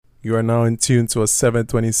You are now in tune to a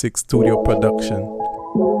 726 studio production.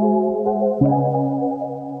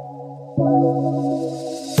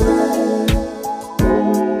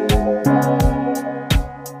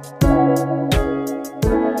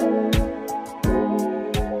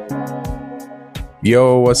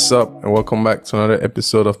 Yo, what's up? And welcome back to another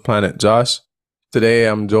episode of Planet Josh. Today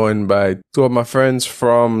I'm joined by two of my friends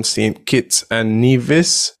from St. Kitts and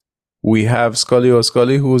Nevis. We have Scully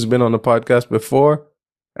O'Scully, who's been on the podcast before.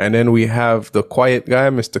 And then we have the quiet guy,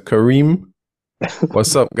 Mr. Kareem.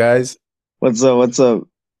 What's up, guys? What's up? What's up?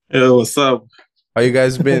 Yo, what's up? How you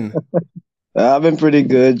guys been? I've been pretty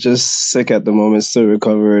good. Just sick at the moment, still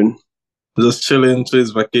recovering. Just chilling to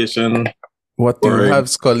his vacation. What do you have,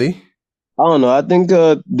 Scully? I don't know. I think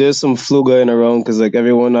there's some flu going around because like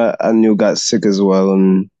everyone I knew got sick as well,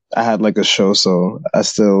 and I had like a show, so I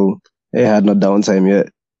still ain't had no downtime yet.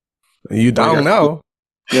 You down now?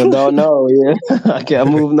 You don't know, yeah. I can't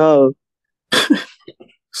move now.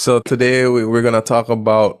 So today we're gonna talk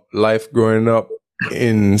about life growing up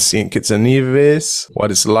in St. Kitts and Nevis, what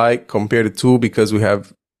it's like compared to two, because we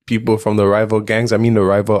have people from the rival gangs. The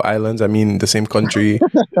rival islands. The same country.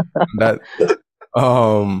 That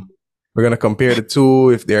we're gonna compare the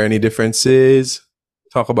two, if there are any differences.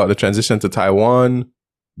 Talk about the transition to Taiwan,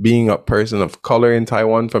 being a person of color in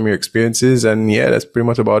Taiwan from your experiences, and yeah, that's pretty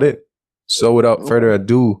much about it. So without further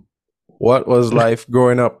ado, what was life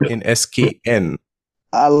growing up in SKN?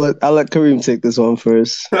 I'll let Kareem take this one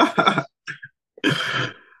first.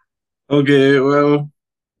 Okay, well,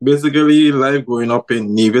 basically life growing up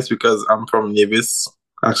in Nevis, because I'm from Nevis.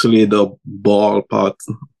 Actually, the ball part,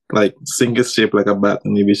 like Sink is shaped like a bat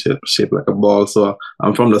and Nevis shaped like a ball. So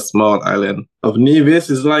I'm from the small island of Nevis.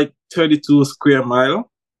 It's like 32 square mile,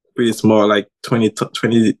 pretty small, like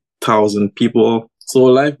 20,000 people. So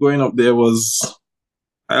life growing up there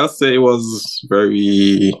I'll say it was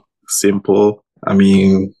very simple.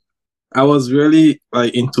 I was really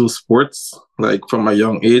like into sports, like from a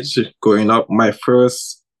young age. Growing up, my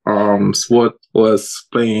first sport was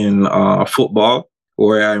playing football,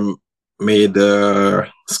 where I made the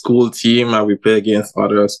school team and we play against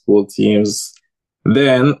other school teams.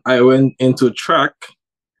 Then I went into track,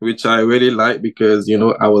 which I really liked because,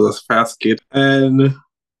 I was a fast kid. And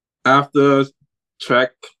after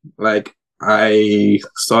track, like I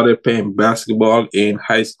started playing basketball in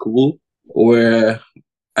high school, where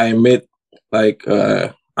I met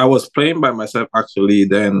I was playing by myself actually.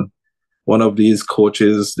 Then one of these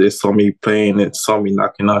coaches, they saw me playing, and saw me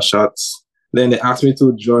knocking out shots. Then they asked me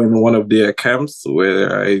to join one of their camps,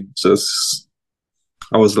 where I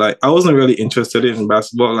was like, I wasn't really interested in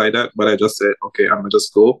basketball like that, but I just said, okay, I'm gonna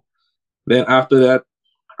just go. Then after that,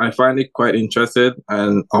 I find it quite interested,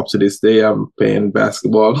 and up to this day, I'm playing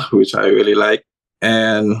basketball, which I really like.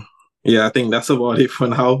 And yeah, I think that's about it for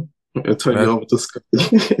now. I'll turn you over to Scott.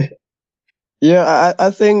 Yeah, I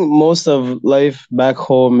think most of life back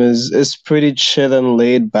home is pretty chill and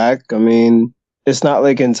laid back. It's not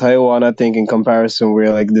like in Taiwan, I think, in comparison,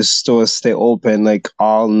 where like the stores stay open like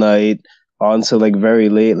all night until like very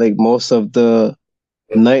late. Like most of the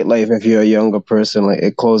nightlife, if you're a younger person, like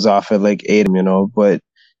it closes off at like 8, But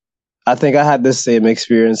I think I had the same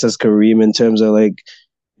experience as Kareem in terms of like,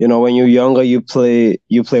 when you're younger, you play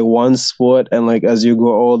one sport, and like as you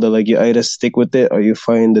grow older, like you either stick with it or you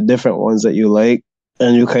find the different ones that you like,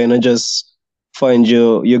 and you kind of just find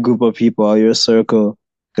your group of people or your circle.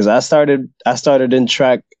 Because I started in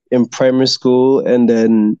track in primary school, and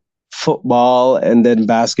then football, and then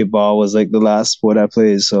basketball was like the last sport I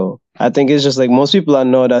played. So I think it's just like most people I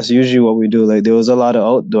know, that's usually what we do. Like there was a lot of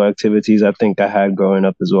outdoor activities I think I had growing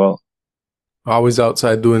up as well. Always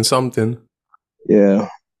outside doing something. Yeah.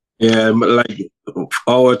 Yeah, but like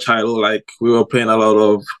our childhood, like we were playing a lot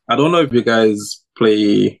of. I don't know if you guys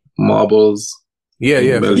play marbles.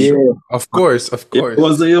 Yeah, for sure. Of course. It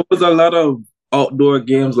was a lot of outdoor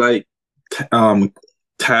games like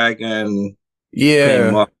tag and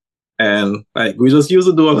and like we just used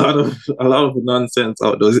to do a lot of nonsense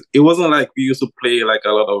outdoors. It wasn't like we used to play like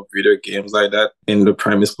a lot of video games like that in the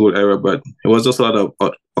primary school era, but it was just a lot of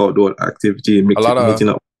outdoor activity, meeting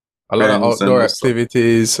up. A lot of outdoor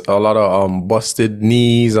activities, a lot of busted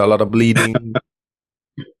knees, a lot of bleeding.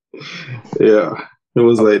 Yeah, it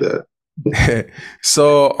was like that.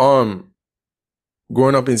 So,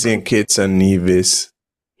 growing up in St. Kitts and Nevis,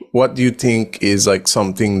 what do you think is like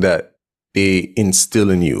something that they instill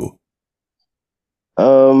in you?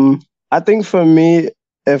 I think for me,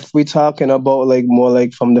 if we're talking about like more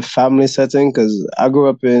like from the family setting, because I grew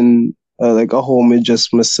up in like a home with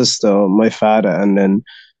just my sister, my father, and then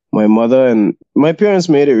my mother. And my parents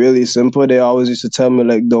made it really simple. They always used to tell me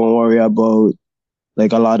like, don't worry about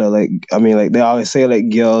like a lot of like, I mean, like they always say like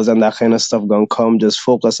girls and that kind of stuff gonna come. Just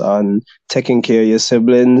focus on taking care of your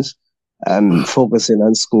siblings and focusing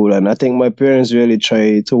on school. And I think my parents really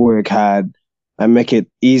try to work hard and make it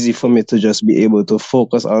easy for me to just be able to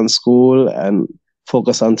focus on school and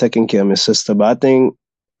focus on taking care of my sister. But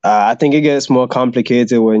I think it gets more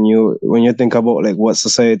complicated when you think about like what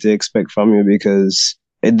society expect from you, because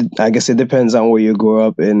I guess it depends on where you grow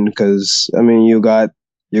up in. Because I mean, you got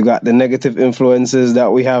the negative influences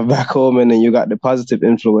that we have back home, and then you got the positive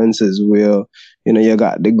influences where you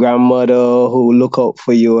got the grandmother who look out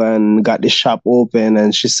for you and got the shop open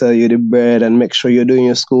and she sell you the bread and make sure you're doing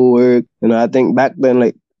your schoolwork. I think back then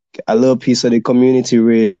like a little piece of the community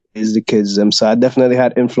raised the kids. So I definitely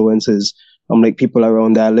had influences like people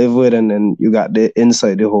around that I live with, and then you got the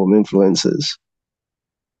inside the home influences.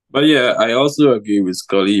 But yeah, I also agree with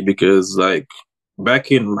Scully because like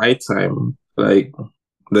back in my time, like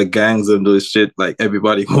the gangs and those shit, like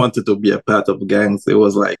everybody wanted to be a part of gangs. It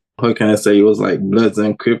was like, how can I say, it was like Bloods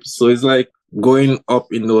and Crips. So it's like growing up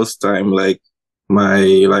in those time, like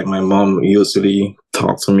my mom usually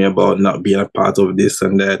talked to me about not being a part of this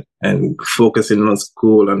and that and focusing on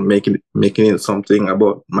school and making it something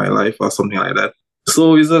about my life or something like that.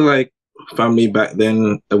 So it's like family back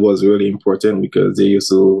then, it was really important because they used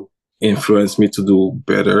to influence me to do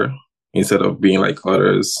better instead of being like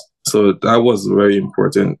others. So that was very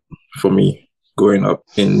important for me growing up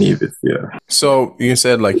in Nevis, yeah. So you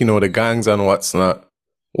said like, the gangs and what's not.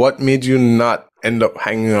 What made you not end up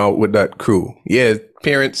hanging out with that crew? Yeah,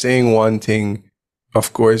 parents saying one thing,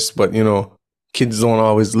 of course, but kids don't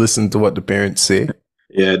always listen to what the parents say.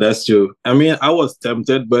 Yeah, that's true. I mean, I was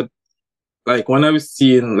tempted, but like when I was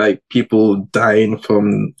seeing like people dying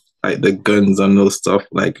from like the guns and those stuff,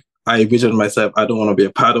 like I envisioned myself, I don't want to be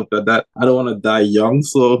a part of that. I don't want to die young.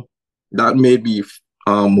 So that made me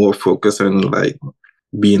more focused on like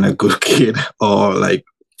being a good kid or like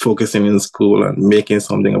focusing in school and making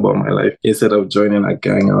something about my life instead of joining a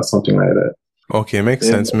gang or something like that. Okay, makes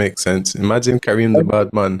sense. Imagine Kareem the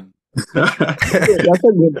bad man. That's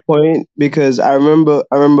a good point, because I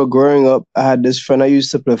remember growing up, I had this friend I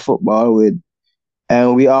used to play football with,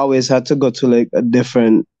 and we always had to go to like a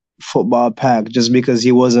different football pack just because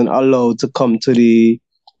he wasn't allowed to come to the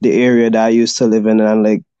area that I used to live in. And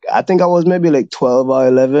like I think I was maybe like 12 or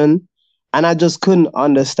 11, and I just couldn't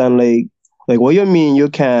understand like what you mean you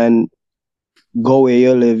can go where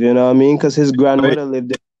you live, you know what I mean? Because his grandmother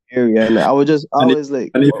lived in the area, and I was just always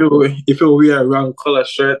like, and if you wear a wrong color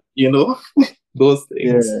shirt, those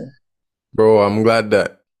things. Yeah. Bro, I'm glad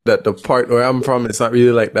that the part where I'm from, it's not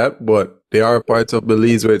really like that, but there are parts of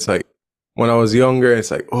Belize where it's like, when I was younger,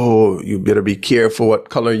 it's like, oh, you better be careful what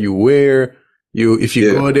color you wear. If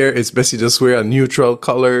you go there, it's best you just wear a neutral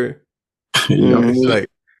color. It's like,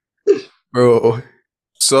 bro.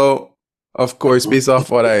 So, of course, based off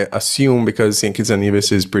what I assume, because St. Kitts and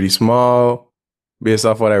Nevis is pretty small, based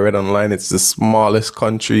off what I read online, it's the smallest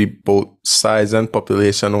country, both size and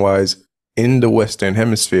population-wise, in the Western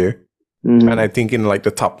Hemisphere. And I think in like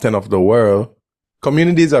the top 10 of the world.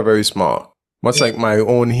 Communities are very small. Much like my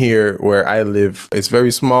own here where I live, it's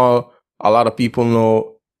very small. A lot of people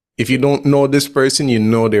know, if you don't know this person, you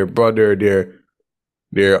know their brother,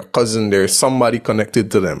 their cousin, there's somebody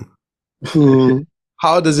connected to them.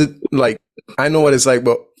 How does it, like, I know what it's like,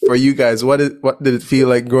 but for you guys, what did it feel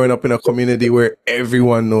like growing up in a community where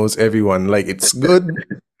everyone knows everyone? Like, it's good,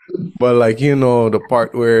 but like, the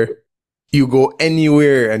part where you go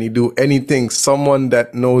anywhere and you do anything, someone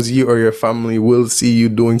that knows you or your family will see you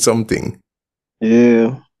doing something.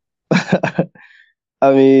 Yeah.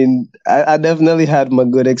 I mean, I definitely had my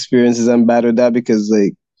good experiences and bad with that, because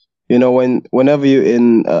like, whenever you're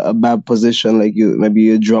in a bad position, like maybe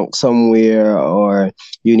you're drunk somewhere or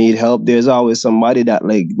you need help, there's always somebody that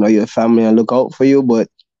like your family and look out for you. But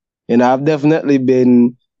I've definitely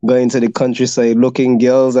been going to the countryside looking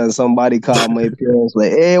girls, and somebody called my parents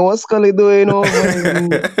like, "Hey, what's Scully doing over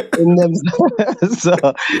in them?" So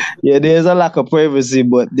yeah, there's a lack of privacy,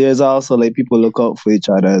 but there's also like people look out for each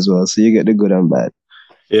other as well. So you get the good and bad.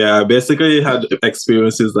 Yeah, basically had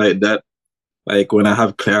experiences like that. Like when I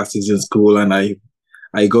have classes in school and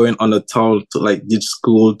I go in on the town to like ditch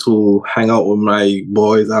school to hang out with my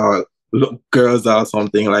boys or girls or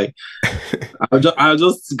something. Like I'll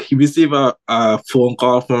just receive a phone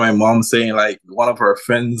call from my mom saying like one of her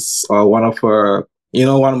friends or one of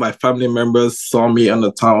my family members saw me on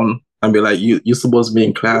the town and be like, you're supposed to be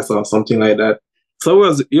in class or something like that. So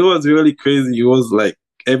it was really crazy. It was like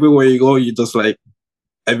everywhere you go, you just like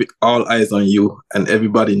all eyes on you and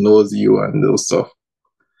everybody knows you and those stuff.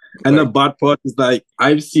 And the bad part is like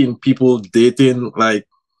I've seen people dating like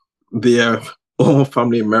their own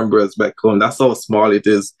family members back home. That's how small it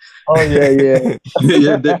is. Oh yeah.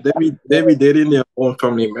 Yeah, they be dating their own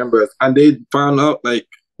family members, and they found out like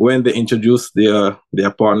when they introduce their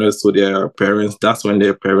partners to their parents. That's when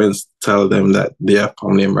their parents tell them that they are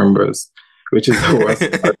family members, which is the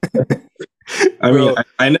worst part. I mean,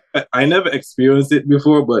 I never experienced it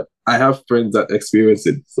before, but I have friends that experienced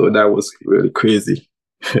it, so that was really crazy.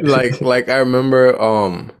 like I remember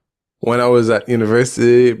when I was at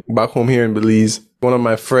university back home here in Belize, one of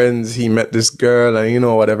my friends, he met this girl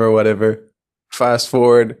and whatever. Fast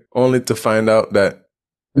forward only to find out that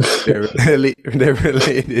they're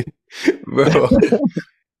related. Bro.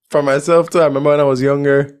 For myself too, I remember when I was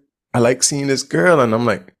younger, I like seeing this girl and I'm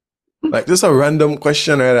like just a random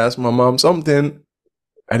question. I'd ask my mom something.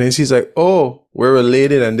 And then she's like, oh, we're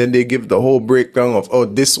related. And then they give the whole breakdown of, oh,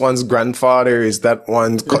 this one's grandfather is that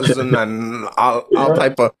one's cousin and all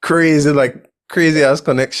type of crazy ass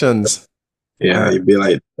connections. Yeah, you'd be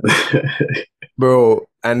like, bro.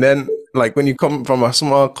 And then like when you come from a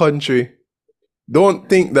small country, don't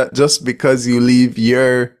think that just because you leave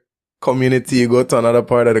your community, you go to another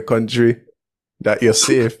part of the country, that you're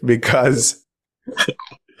safe, because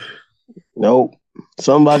nope.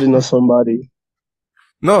 Somebody knows somebody.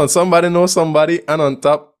 No, somebody knows somebody, and on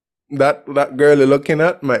top, that girl you're looking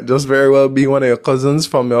at might just very well be one of your cousins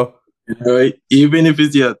from your... even if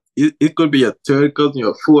it's it could be your third cousin,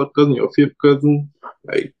 your fourth cousin, your fifth cousin.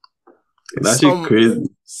 Like, that's crazy.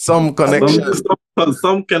 Some connection.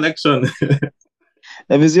 Some connection.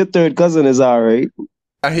 If it's your third cousin, it's all right.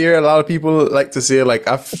 I hear a lot of people like to say, like,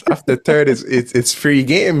 after third, it's free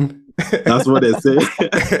game. That's what they say.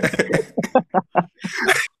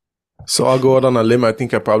 So I'll go out on a limb. I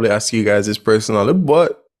think I probably ask you guys this personally,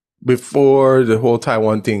 but before the whole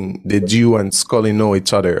Taiwan thing, did you and Scully know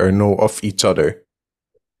each other or know of each other?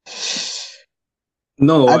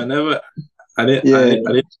 No, I never. I didn't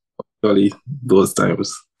know Scully those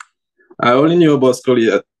times. I only knew about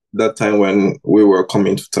Scully at that time when we were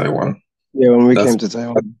coming to Taiwan. Yeah, when we came to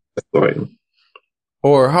Taiwan. Sorry.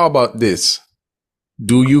 Or how about this?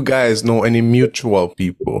 Do you guys know any mutual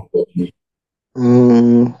people?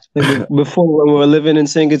 Before, when we were living in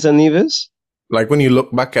St. Kitts and Nevis? Like when you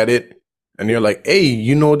look back at it and you're like, hey,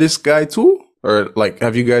 you know this guy too? Or like,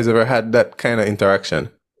 have you guys ever had that kind of interaction?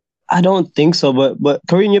 I don't think so, but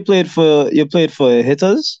Kareem, you played for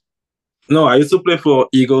Hitters? No, I used to play for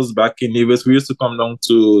Eagles back in Nevis. We used to come down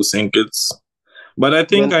to St. Kitts. But I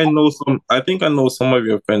think I know some of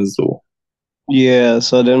your friends though. Yeah,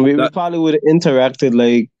 so then we probably would have interacted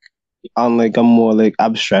like on like a more like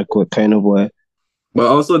abstract kind of way. But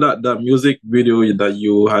also that music video that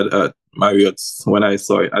you had at Marriott's, when I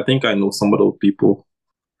saw it, I think I know some of those people.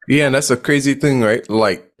 Yeah, and that's a crazy thing, right?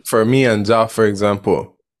 Like for me and Ja, for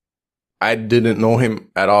example, I didn't know him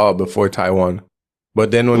at all before Taiwan.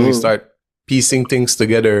 But then when we start piecing things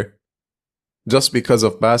together, just because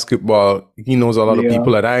of basketball, he knows a lot of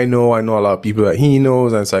people that I know a lot of people that he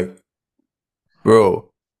knows, and it's like, bro,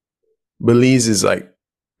 Belize is like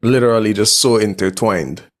literally just so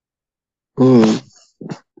intertwined.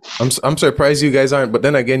 I'm surprised you guys aren't, but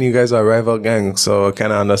then again, you guys are rival gangs, so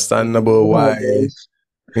kind of understandable why,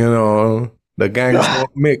 you know, the gangs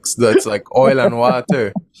don't mix. That's like oil and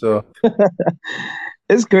water. So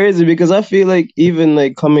it's crazy because I feel like even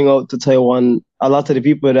like coming out to Taiwan, a lot of the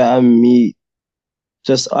people that I meet,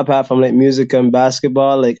 just apart from like music and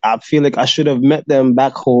basketball, like I feel like I should have met them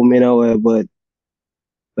back home in a way, but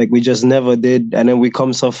like we just never did, and then we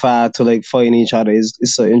come so far to like find each other.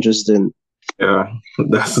 It's so interesting. Yeah,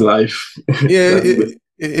 that's life. Yeah,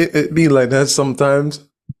 it be like that sometimes.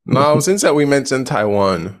 Now, since that we mentioned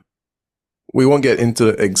Taiwan, we won't get into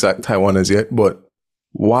the exact Taiwan as yet, but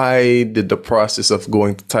why did the process of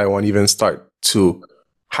going to Taiwan even start to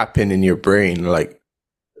happen in your brain? Like,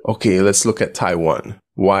 okay, let's look at Taiwan.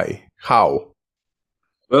 Why? How?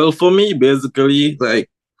 Well, for me, basically, like,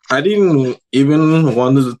 I didn't even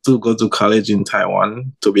want to go to college in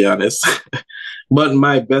Taiwan, to be honest. But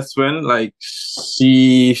my best friend, like,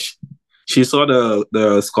 she saw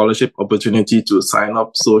the scholarship opportunity to sign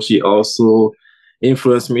up, so she also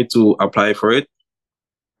influenced me to apply for it.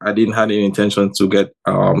 I didn't have any intention to get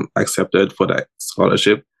accepted for that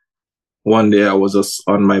scholarship. One day I was just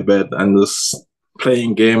on my bed and just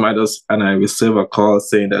playing game. I received a call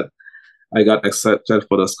saying that I got accepted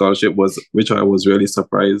for the scholarship, which I was really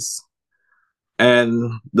surprised.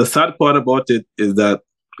 And the sad part about it is that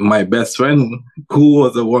my best friend, who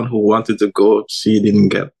was the one who wanted to go, she didn't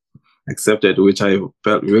get accepted, which I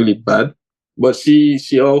felt really bad. But she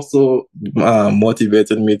also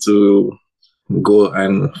motivated me to go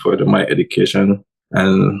and further my education.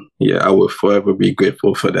 And yeah, I will forever be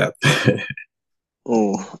grateful for that.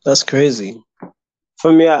 Oh, that's crazy.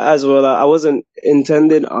 For me as well, I wasn't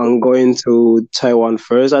intended on going to Taiwan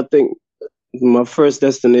first. I think my first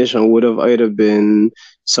destination would have either been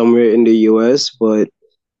somewhere in the US, but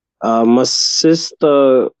my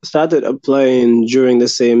sister started applying during the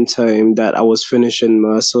same time that I was finishing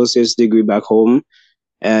my associate's degree back home,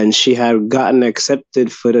 and she had gotten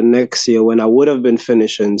accepted for the next year when I would have been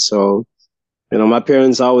finishing. So, my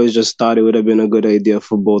parents always just thought it would have been a good idea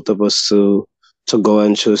for both of us to go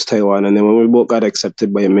and choose Taiwan. And then when we both got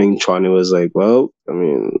accepted by Ming Chuan, it was like, well, I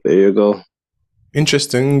mean, there you go.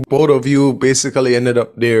 Interesting. Both of you basically ended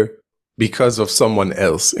up there because of someone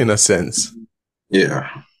else, in a sense. Yeah.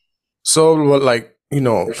 So, like,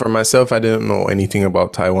 for myself, I didn't know anything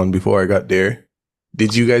about Taiwan before I got there.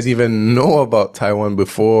 Did you guys even know about Taiwan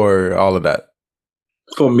before all of that?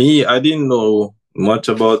 For me, I didn't know much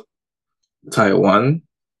about Taiwan.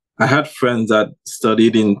 I had friends that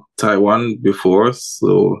studied in Taiwan before,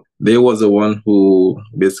 so they was the one who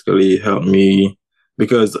basically helped me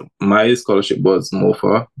because my scholarship was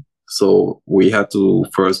MOFA. So we had to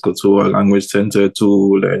first go to a language center to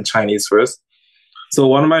learn Chinese first. So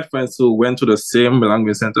one of my friends who went to the same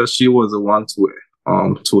language center, she was the one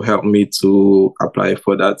to help me to apply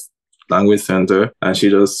for that language center, and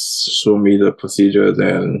she just showed me the procedures,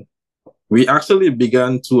 and we actually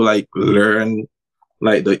began to like learn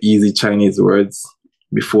like the easy Chinese words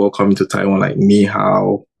before coming to Taiwan, like ni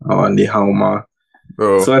hao or ni hao ma.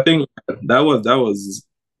 Oh. So I think that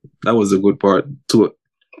was a good part to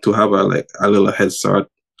have a little head start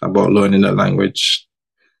about learning the language.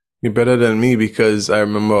 You're better than me because I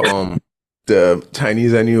remember the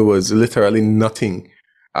Chinese I knew was literally nothing.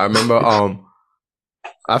 I remember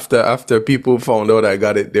after people found out I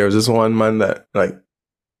got it, there was this one man that like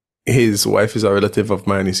his wife is a relative of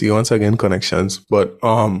mine. You see, once again connections. But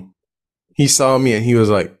he saw me and he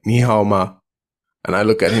was like, "Ni hao ma," and I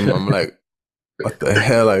look at him. I'm like, "What the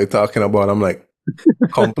hell are you talking about?" I'm like,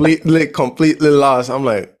 completely lost. I'm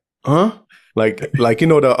like, "Huh?" Like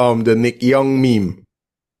the Nick Young meme.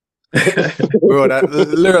 Bro, that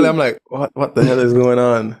literally, I'm like, what the hell is going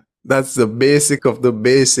on? That's the basic of the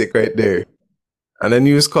basic right there. And then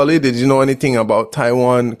you, Scully, did you know anything about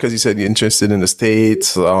Taiwan? Because you said you're interested in the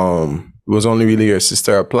States. It was only really your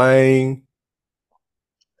sister applying.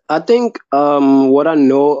 I think what I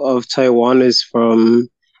know of Taiwan is from,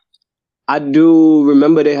 I do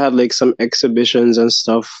remember they had like some exhibitions and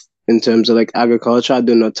stuff in terms of like agriculture. I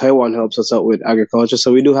do know Taiwan helps us out with agriculture.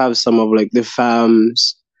 So we do have some of like the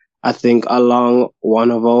farms, I think, along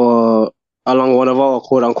one of our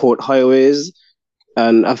quote unquote highways.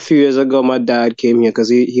 And a few years ago my dad came here because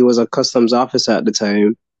he was a customs officer at the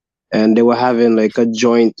time, and they were having like a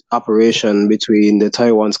joint operation between the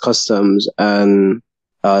Taiwan's customs and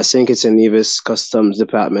St. Kitts and Nevis customs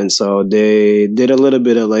department. So they did a little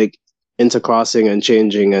bit of like intercrossing and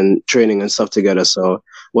changing and training and stuff together. So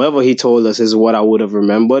whatever he told us is what I would have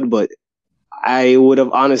remembered, but I would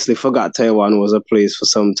have honestly forgot Taiwan was a place for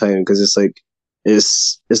some time because it's like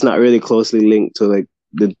it's not really closely linked to like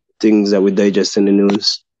the things that we digest in the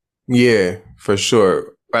news. Yeah, for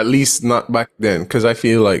sure. At least not back then, because I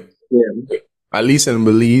feel like, at least in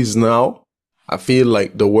Belize now, I feel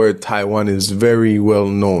like the word Taiwan is very well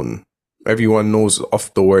known. Everyone knows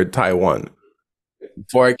of the word Taiwan.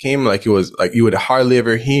 Before I came, like it was like you would hardly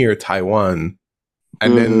ever hear Taiwan,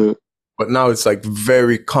 and then, but now it's like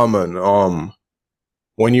very common.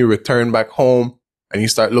 When you return back home and you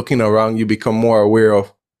start looking around, you become more aware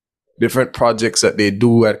of different projects that they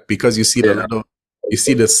do because you see you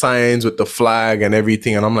see the signs with the flag and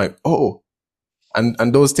everything, and I'm like, oh,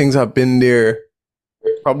 and those things have been there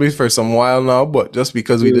probably for some while now, but just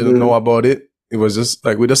because we didn't know about it, it was just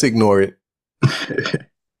like we just ignore it.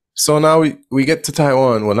 So now we get to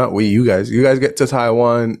Taiwan. Well, not we, you guys. You guys get to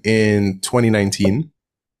Taiwan in 2019.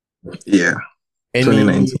 Yeah,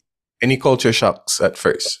 2019. Any culture shocks at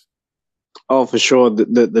first? Oh, for sure.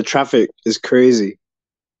 The traffic is crazy.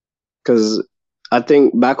 Because I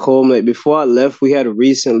think back home, like before I left, we had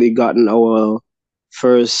recently gotten our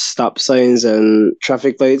first stop signs and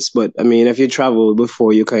traffic lights. But I mean, if you travel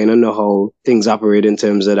before, you kind of know how things operate in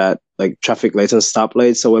terms of that, like traffic lights and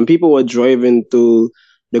stoplights. So when people were driving through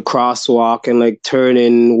the crosswalk and like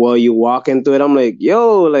turning while you walk into it, I'm like,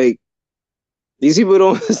 yo, like these people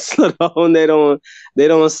don't slow down. They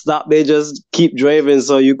don't stop. They just keep driving,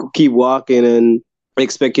 so you could keep walking and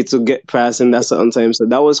expect it to get past in that certain time. So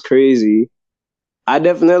that was crazy. I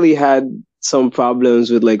definitely had some problems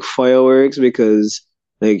with like fireworks because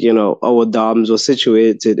like, our dorms were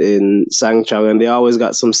situated in Sang Chau and they always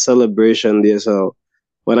got some celebration there. So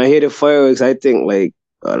when I hear the fireworks, I think like,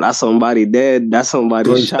 That's somebody dead. That's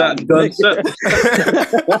somebody shot. Gunshot.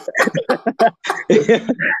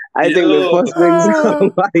 I think the first thing is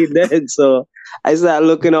somebody dead. So I started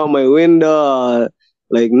looking out my window,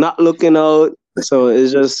 like not looking out. So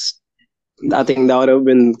it's just, I think that would have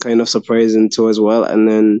been kind of surprising too as well. And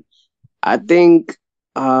then I think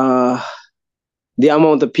the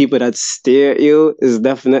amount of people that stare at you is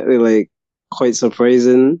definitely like quite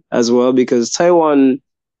surprising as well, because Taiwan,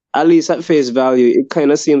 at least at face value, it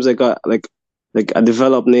kind of seems like a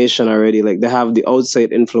developed nation already. Like they have the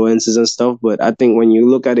outside influences and stuff, but I think when you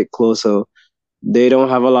look at it closer, they don't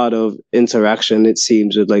have a lot of interaction, it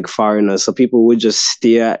seems, with like foreigners. So people would just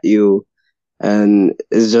stare at you, and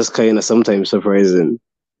it's just kind of sometimes surprising.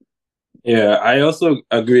 Yeah, I also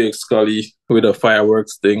agree with Scully with the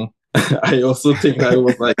fireworks thing. I also think I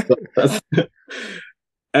was like,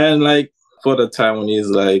 and like for the Taiwanese,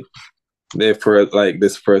 like they first like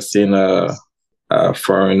this first seen a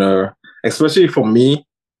foreigner, especially for me.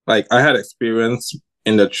 Like I had experience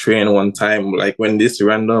in the train one time, like when this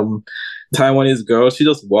random Taiwanese girl, she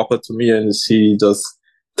just walked up to me and she just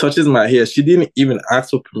touches my hair. She didn't even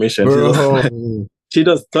ask for permission. She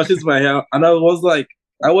just touches my hair, and I was like,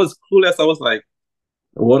 I was clueless. I was like,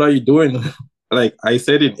 "What are you doing?" Like I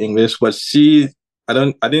said in English, but I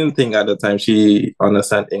didn't think at the time she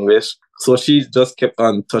understand English, so she just kept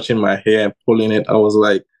on touching my hair and pulling it. I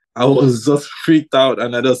was just freaked out,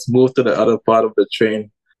 and I just moved to the other part of the train,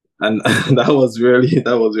 and that was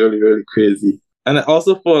really crazy. And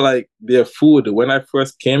also for like their food, when I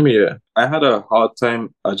first came here, I had a hard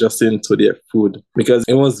time adjusting to their food because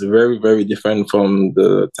it was very, very different from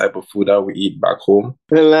the type of food that we eat back home.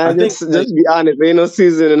 Man, just be honest, ain't no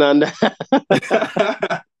seasoning on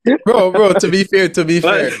that. bro, to be fair,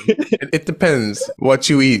 it depends what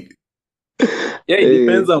you eat. Yeah, it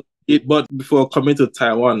depends on it. But before coming to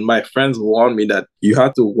Taiwan, my friends warned me that you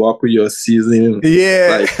have to walk with your seasoning.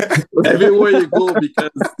 Yeah. Like everywhere you go, because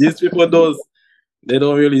these people they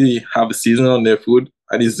don't really have a season on their food,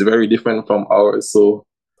 and it's very different from ours. So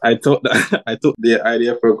I took their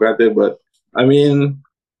idea for granted. But I mean,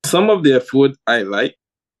 some of their food I like,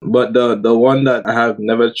 but the one that I have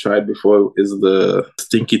never tried before is the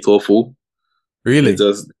stinky tofu. Really?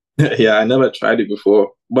 Yeah, I never tried it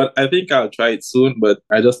before, but I think I'll try it soon. But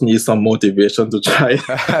I just need some motivation to try it.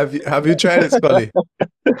 Have you tried it, Scully?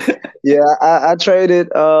 Yeah, I tried it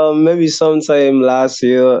maybe sometime last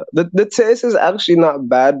year. The taste is actually not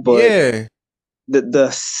bad, but yeah,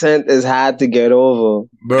 the scent is hard to get over.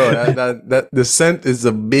 Bro, that the scent is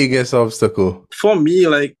the biggest obstacle. For me,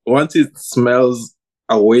 like once it smells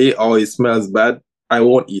away or it smells bad, I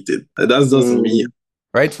won't eat it. That's just me.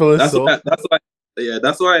 Rightfully so.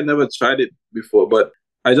 That's why I never tried it before. But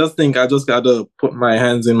I just think I just gotta put my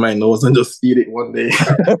hands in my nose and just eat it one day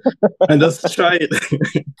and just try it.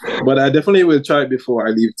 But I definitely will try it before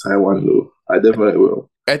I leave Taiwan, though. I definitely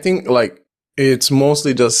will. I think like it's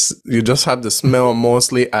mostly just you just have the smell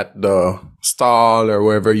mostly at the stall or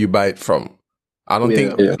wherever you buy it from. I don't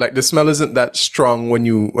think like the smell isn't that strong when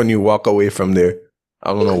you walk away from there.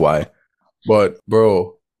 I don't know why, but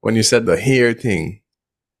bro, when you said the hair thing,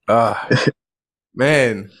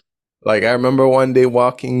 man. Like, I remember one day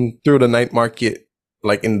walking through the night market,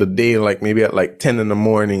 like in the day, like maybe at like 10 in the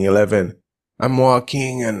morning, 11. I'm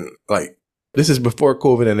walking and like, this is before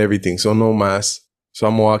COVID and everything, so no mask. So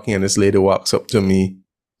I'm walking and this lady walks up to me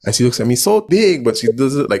and she looks at me so big, but she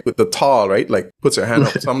does it like with the towel, right? Like puts her hand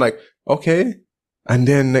up. So I'm like, okay. And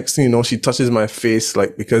then next thing you know, she touches my face,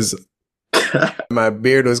 like because my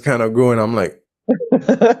beard was kind of growing. I'm like,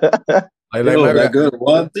 that girl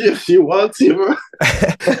wants you. She wants you, bro.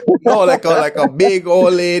 No, like a big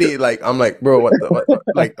old lady. Like I'm like, bro, what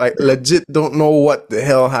like legit don't know what the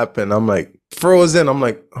hell happened. I'm like frozen. I'm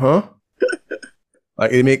like, huh?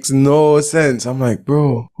 Like it makes no sense. I'm like,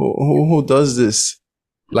 bro, who does this?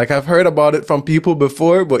 Like I've heard about it from people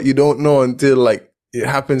before, but you don't know until like it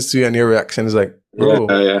happens to you and your reaction is like, bro,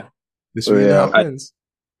 this really happens.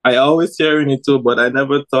 I always hearing it too, but I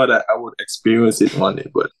never thought that I would experience it one day.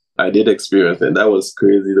 But I did experience it. That was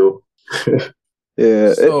crazy though.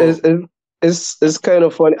 Yeah, so, it's kind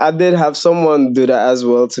of funny. I did have someone do that as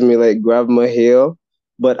well to me, like grab my hair.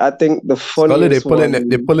 But I think the funniest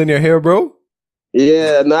they pulling your hair, bro?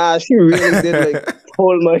 Yeah, nah, she really did like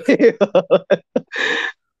pull my hair.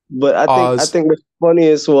 But I think the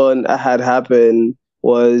funniest one I had happen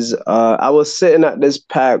was I was sitting at this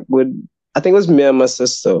pack with, I think it was me and my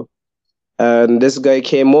sister. And this guy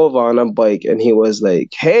came over on a bike and he was like,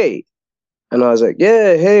 hey. And I was like,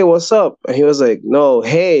 yeah, hey, what's up? And he was like, no,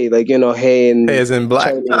 hey, like, you know, hey in as in black.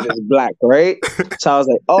 Chinese is black, right? So I was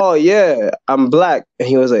like, oh, yeah, I'm black. And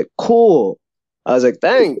he was like, cool. I was like,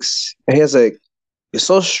 thanks. And he was like, you're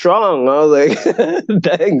so strong. I was like,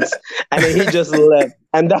 thanks. And then he just left.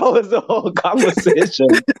 And that was the whole conversation.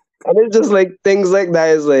 And it's just like things like that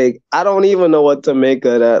is like, I don't even know what to make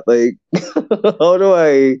of that. Like, what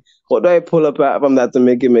do I pull up at from that to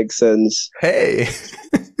make it make sense? Hey,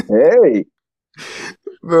 Hey.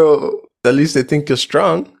 bro, at least they think you're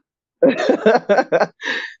strong.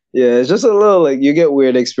 Yeah, it's just a little like you get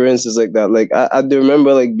weird experiences like that. Like I do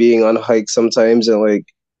remember like being on hikes sometimes and like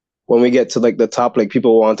when we get to like the top, like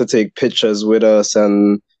people want to take pictures with us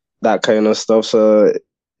and that kind of stuff. So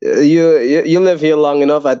you live here long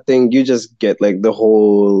enough, I think you just get like the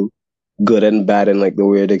whole good and bad and like the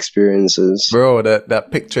weird experiences. Bro,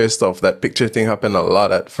 that picture stuff, that picture thing happened a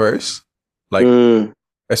lot at first. Like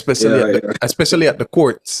especially especially at the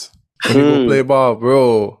courts. When you go play ball,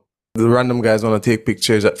 bro. The random guys want to take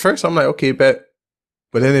pictures. At first I'm like, okay, bet.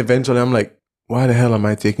 But then eventually I'm like, why the hell am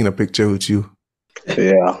I taking a picture with you?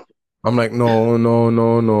 Yeah. I'm like, no.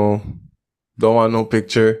 Don't want no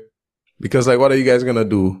picture. Because like, what are you guys gonna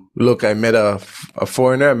do? Look, I met a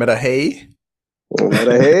foreigner, I met a hey.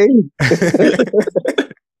 Hey.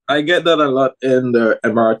 I get that a lot in the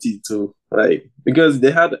MRT too. Like, because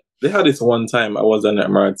they had this one time I was on the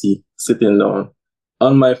MRT sitting down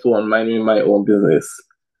on my phone, minding my own business.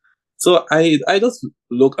 So I just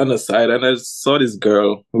look on the side and I saw this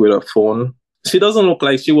girl with her phone. She doesn't look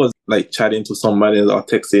like she was like chatting to somebody or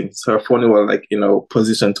texting. So her phone was like in a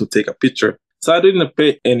position to take a picture. So I didn't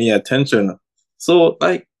pay any attention. So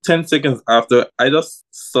like 10 seconds after, I just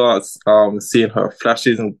saw seeing her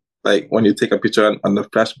flashing, like when you take a picture and the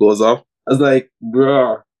flash goes off. I was like,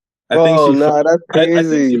 bruh. That's crazy. I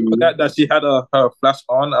think she forgot that she had her flash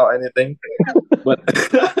on or anything. But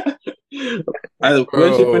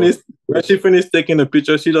when she finished taking the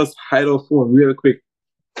picture, she just hid her phone real quick.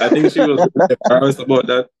 I think she was embarrassed about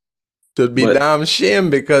that. Should be damn shame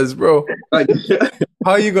because, bro, like,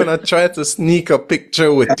 how are you gonna try to sneak a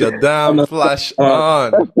picture with your damn flash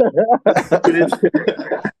on?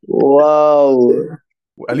 Wow.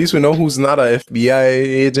 At least we know who's not a FBI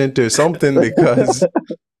agent or something because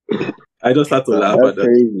I just had to laugh at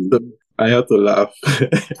that. I had to laugh.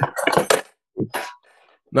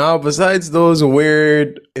 Now, besides those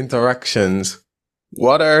weird interactions,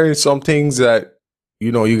 what are some things that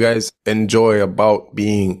you guys enjoy about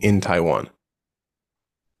being in Taiwan?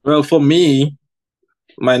 Well, for me,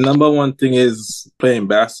 my number one thing is playing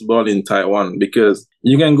basketball in Taiwan because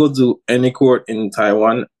you can go to any court in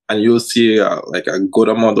Taiwan and you'll see like a good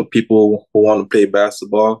amount of people who want to play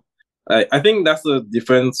basketball. I think that's the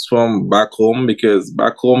difference from back home because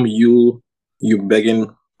back home you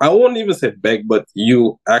begging. I won't even say beg, but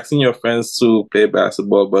you asking your friends to play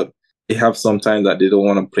basketball, but they have some time that they don't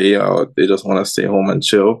want to play or they just want to stay home and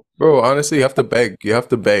chill. Bro, honestly, you have to beg. You have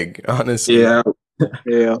to beg, honestly. Yeah.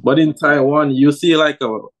 Yeah. But in Taiwan, you see like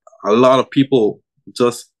a lot of people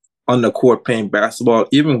just on the court playing basketball,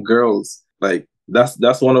 even girls. Like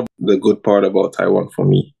that's one of the good part about Taiwan for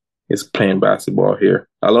me is playing basketball here.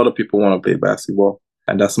 A lot of people want to play basketball,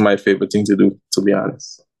 and that's my favorite thing to do, to be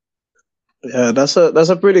honest. Yeah, that's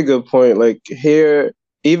a pretty good point. Like here,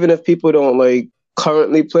 even if people don't like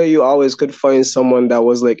currently play, you always could find someone that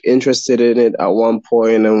was like interested in it at one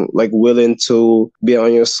point and like willing to be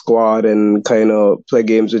on your squad and kind of play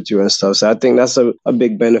games with you and stuff. So I think that's a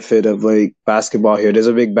big benefit of like basketball here. There's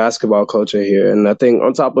a big basketball culture here. And I think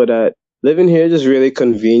on top of that, living here is just really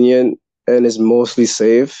convenient and is mostly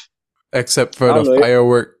safe. Except for the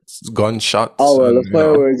fireworks, gunshots. Oh, well, the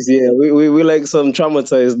fireworks, yeah. We like some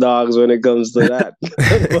traumatized dogs when it comes to that.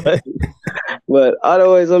 but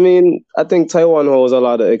otherwise, I mean, I think Taiwan holds a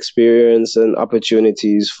lot of experience and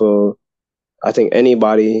opportunities for, I think,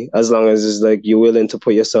 anybody, as long as it's like you're willing to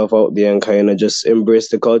put yourself out there and kind of just embrace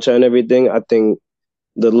the culture and everything. I think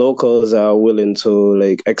the locals are willing to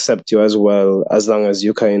like accept you as well, as long as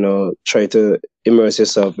you kind of try to immerse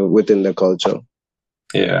yourself within the culture.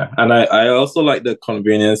 Yeah, and I also like the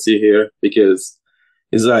convenience here because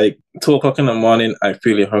it's like 2:00 in the morning, I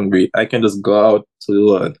feel hungry. I can just go out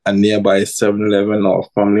to a nearby 7-Eleven or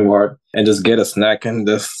Family Mart and just get a snack and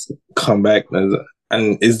just come back.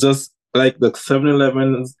 And it's just like the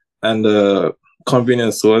 7-Elevens and the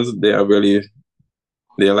convenience stores, they're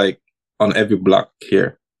like on every block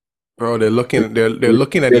here. Bro, they're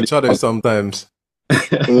looking at each other sometimes.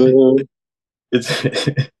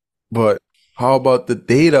 But how about the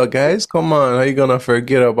data, guys? Come on, how are you gonna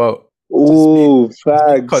forget about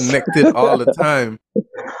facts. Connected all the time?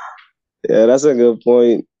 Yeah, that's a good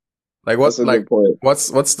point. Like what's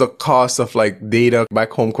the cost of like data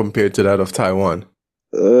back home compared to that of Taiwan?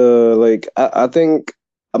 I think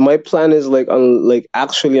My plan is like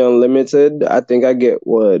actually unlimited. I think I get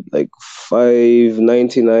what, like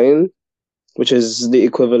 5.99, which is the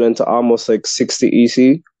equivalent to almost like 60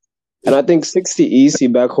 EC. And I think 60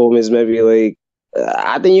 EC back home is maybe like,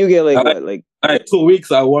 I think you get like I what, like, like 2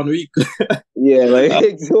 weeks or 1 week. yeah, like Uh,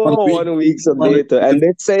 2 1 or week. 1 weeks of 1 week. data. And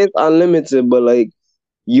they say it's unlimited, but like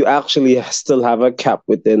you actually still have a cap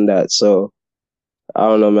within that. So I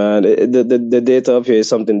don't know, man. The data up here is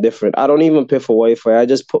something different. I don't even pay for Wi-Fi. I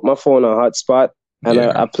just put my phone on hotspot and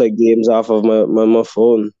Yeah. I play games off of my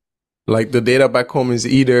phone. Like the data back home is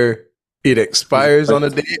either it expires on a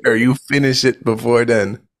day or you finish it before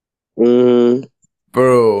then. Hmm.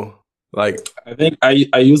 Bro, like I think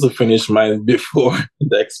I used to finish mine before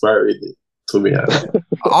the expiry date, to be honest.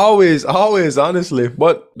 always, honestly.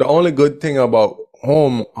 But the only good thing about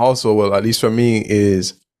home also, well, at least for me,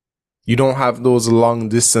 is you don't have those long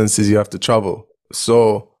distances you have to travel.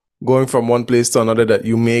 So going from one place to another that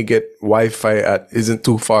you may get Wi-Fi at isn't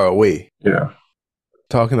too far away. Yeah.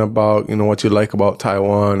 Talking about, what you like about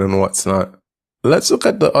Taiwan and what's not. Let's look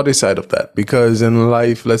at the other side of that, because in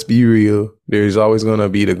life, let's be real, there's always going to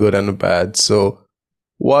be the good and the bad. So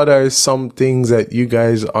what are some things that you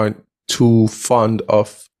guys aren't too fond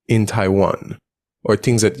of in Taiwan, or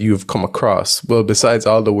things that you've come across? Well, besides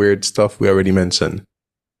all the weird stuff we already mentioned.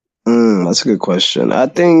 That's a good question. I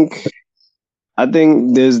think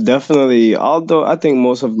there's definitely, although I think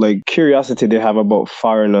most of like curiosity they have about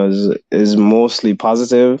foreigners is mostly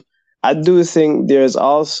positive. I do think there's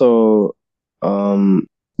also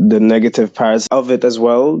the negative parts of it as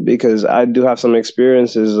well, because I do have some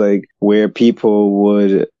experiences like where people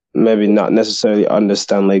would maybe not necessarily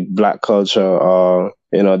understand like black culture or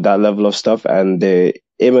that level of stuff, and they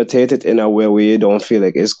imitate it in a way where you don't feel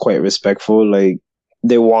like it's quite respectful. Like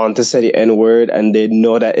they want to say the N word and they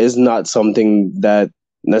know that is not something that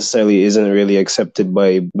necessarily isn't really accepted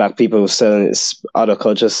by black people selling other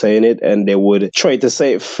cultures saying it, and they would try to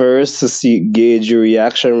say it first to see gauge your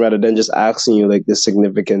reaction rather than just asking you like the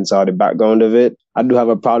significance or the background of it. I do have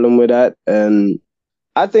a problem with that, and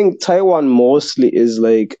I think Taiwan mostly is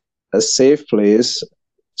like a safe place.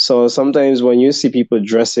 So sometimes when you see people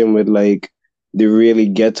dressing with like the really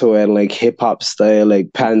ghetto and like hip hop style,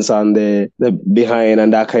 like pants on the behind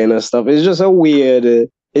and that kind of stuff, it's just a weird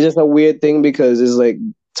thing, because it's like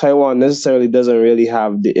Taiwan necessarily doesn't really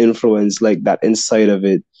have the influence like that inside of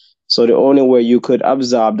it. So the only way you could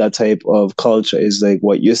absorb that type of culture is like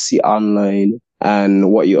what you see online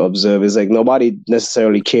and what you observe. Is like nobody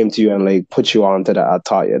necessarily came to you and like put you onto that or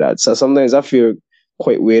taught you that. So sometimes I feel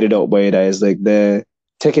quite weirded out by that. It's like they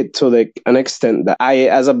take it to like an extent that I,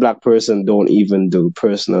 as a black person, don't even do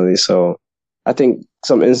personally. So I think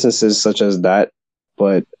some instances such as that,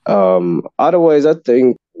 but otherwise I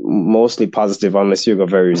think mostly positive unless you go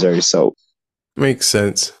very, very so. Makes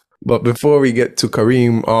sense. But before we get to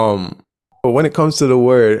Kareem, when it comes to the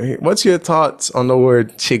word, what's your thoughts on the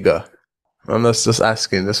word chiga? I'm just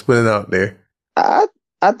asking, just putting it out there. I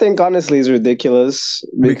I think honestly it's ridiculous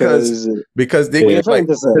Because because they what you're get trying like,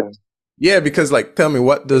 to say. yeah, because like, tell me,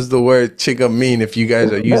 what does the word chiga mean if you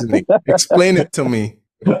guys are using it? Explain it to me.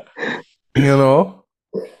 You know,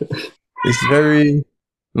 it's very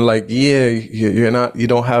like, yeah, you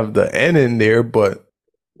don't have the N in there, but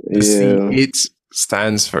the Yeah. CH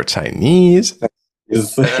stands for Chinese.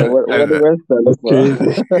 So what are the And rest stand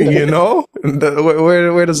Crazy. for? you know,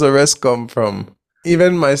 where does the rest come from?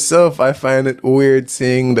 Even myself, I find it weird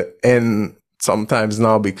seeing the N sometimes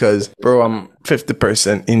now because, bro, I'm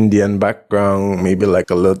 50% Indian background, maybe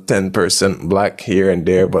like a little 10% black here and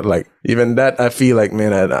there. But like, even that, I feel like,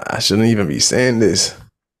 man, I shouldn't even be saying this.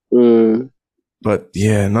 Mm. But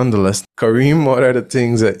yeah, nonetheless, Kareem, what are the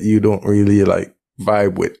things that you don't really like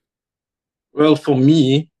vibe with? Well, for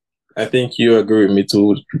me, I think you agree with me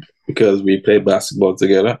too because we play basketball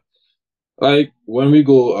together. Like when we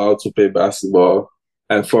go out to play basketball,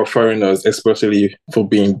 and for foreigners, especially for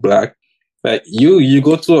being black, like you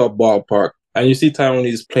go to a ballpark and you see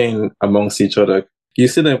Taiwanese playing amongst each other. You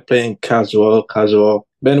see them playing casual.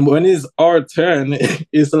 Then when it's our turn,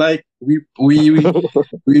 it's like we it's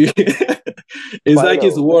like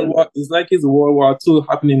it's Final. World War II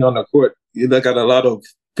happening on the court. You look at a lot of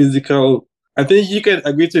physical. I think you can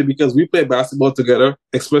agree to it because we play basketball together,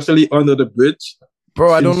 especially under the bridge.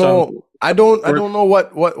 Bro, I In don't some, know. I don't know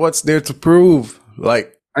what's there to prove.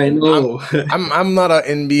 Like, I know. I'm not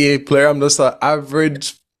an NBA player. I'm just an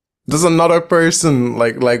average, just another person.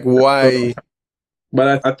 Like why?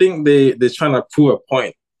 But I think they're trying to prove a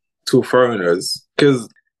point to foreigners because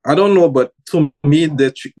I don't know, but to me,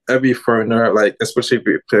 that every foreigner, like especially if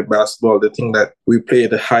we play basketball, they think that we play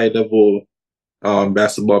at a high level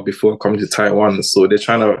basketball before coming to Taiwan. So they're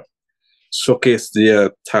trying to showcase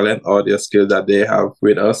their talent or their skills that they have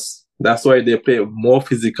with us. That's why they play more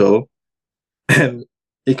physical, and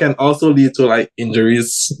it can also lead to like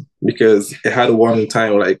injuries because it had one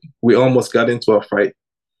time like we almost got into a fight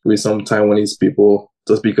with some Taiwanese people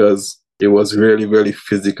just because it was really really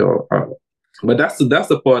physical. But that's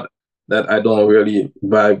the part that I don't really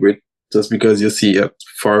vibe with. Just because you see a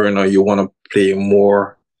foreigner, you want to play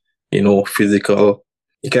more, physical.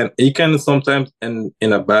 It can sometimes end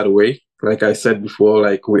in a bad way. Like I said before,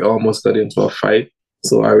 like we almost got into a fight.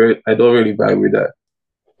 So I don't really vibe with that.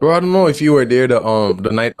 Bro, I don't know if you were there the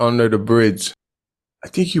night under the bridge. I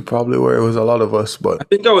think you probably were. It was a lot of us, I but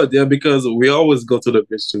think I was there because we always go to the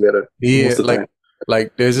beach together yeah, most of the time.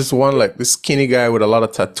 like there's this one like this skinny guy with a lot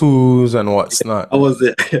of tattoos and what's not. I was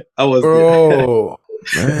there. I was Bro,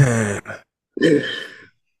 man. there.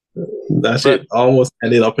 That shit almost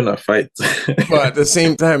ended up in a fight. But at the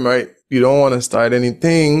same time, right? You don't want to start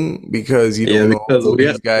anything because you don't know because who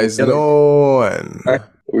these guys know, and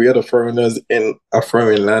we are the foreigners in a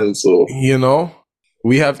foreign land, so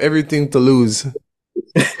we have everything to lose.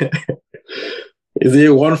 Is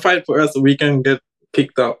it one fight for us? We can get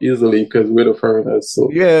kicked out easily because we're the foreigners. So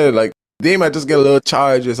yeah, like they might just get a little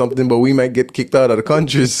charge or something, but we might get kicked out of the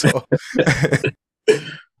country. So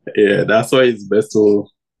yeah, that's why it's best to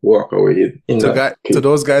walk away. To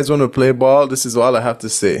those guys who want to play ball, this is all I have to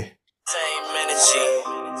say.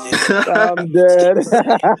 I'm dead.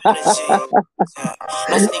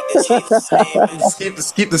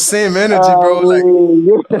 Keep the same energy, bro.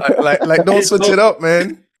 Like don't switch it up,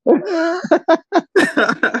 man.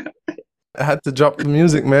 I had to drop the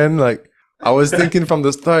music, man. Like I was thinking from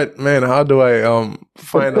the start, man, how do I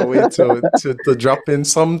find a way to drop in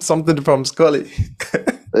something from Scully?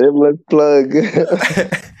 Let's plug.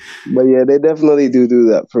 But yeah, they definitely do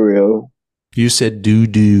that for real. You said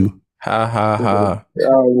do. Ha ha ha.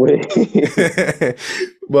 Oh wait.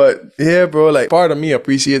 But yeah, bro, like part of me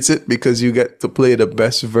appreciates it because you get to play the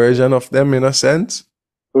best version of them in a sense.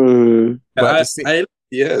 But I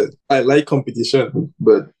like competition,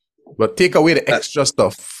 but take away the extra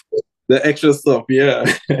stuff. The extra stuff, yeah.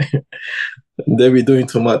 They be doing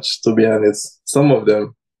too much, to be honest. Some of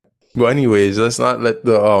them. But anyways, let's not let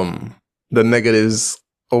the negatives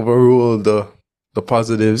overrule the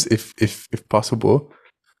positives if possible.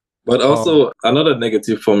 But also another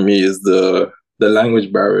negative for me is the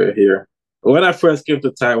language barrier here. When I first came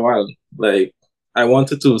to Taiwan, like I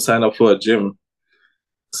wanted to sign up for a gym.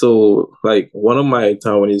 So like one of my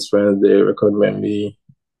Taiwanese friends, they recommend me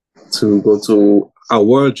to go to a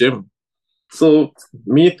world gym. So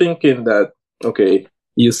me thinking that, okay,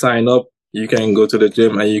 you sign up, you can go to the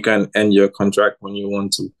gym and you can end your contract when you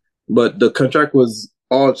want to. But the contract was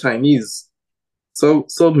all Chinese. So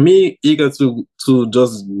me eager to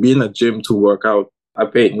just be in a gym to work out, I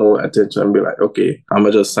paid no attention and be like, okay, I'm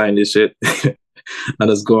gonna just sign this shit and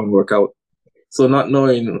just go and work out. So not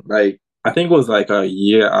knowing, like, I think it was like a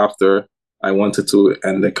year after I wanted to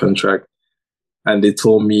end the contract, and they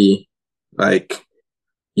told me, like,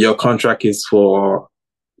 your contract is for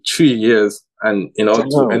 3 years, and in order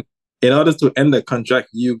to end the contract,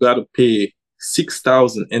 you gotta pay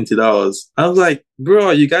 $6,000 NT. I was like,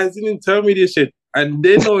 bro, you guys didn't tell me this shit. And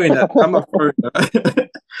they knowing that I'm a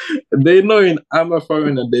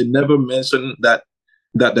foreigner. They never mentioned that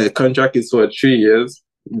the contract is for 3 years.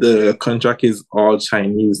 The contract is all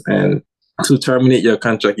Chinese, and to terminate your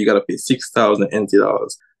contract, you gotta pay $6,000 NT.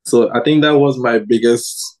 So I think that was my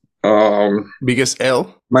biggest L.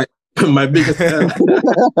 My biggest L.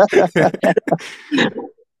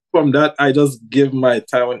 From that, I just give my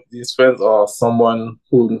Taiwanese friends or someone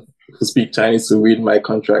who speak Chinese to read my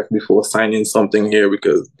contract before signing something here,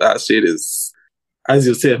 because that shit is, as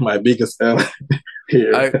you said, my biggest L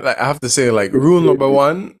here. I have to say, like, rule number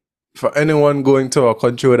 1 for anyone going to a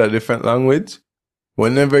country with a different language,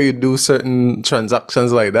 whenever you do certain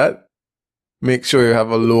transactions like that, make sure you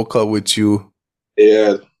have a local with you.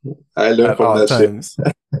 Yeah, I learned from that times.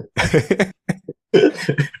 Shit.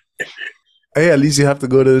 Hey, at least you have to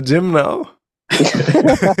go to the gym now.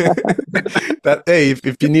 That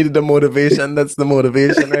if you needed the motivation, that's the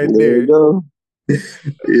motivation right there.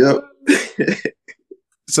 Yep.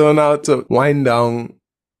 So now to wind down,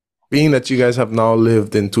 being that you guys have now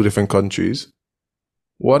lived in 2 different countries,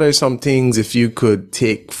 what are some things if you could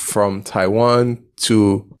take from Taiwan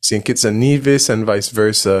to St. Kitts and Nevis and vice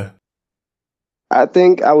versa? I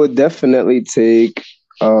think I would definitely take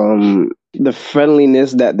the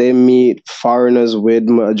friendliness that they meet foreigners with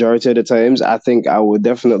majority of the times. I think I would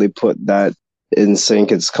definitely put that in St.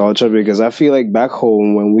 Kitts culture, because I feel like back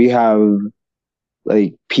home when we have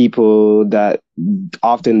like people that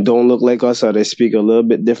often don't look like us or they speak a little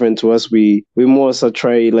bit different to us, we more so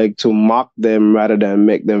try like to mock them rather than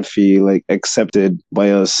make them feel like accepted by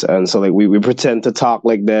us. And so like we pretend to talk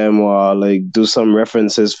like them or like do some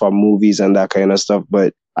references from movies and that kind of stuff.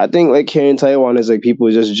 But I think like here in Taiwan is like people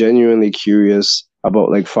just genuinely curious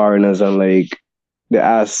about like foreigners, and like they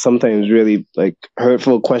ask sometimes really like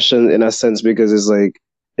hurtful questions in a sense because it's like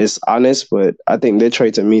it's honest, but I think they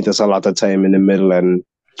try to meet us a lot of time in the middle and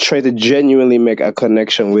try to genuinely make a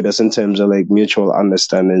connection with us in terms of like mutual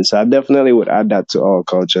understanding. So I definitely would add that to our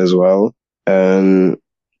culture as well. And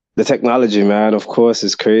the technology, man, of course,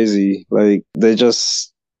 is crazy. Like they're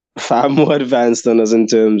just far more advanced than us in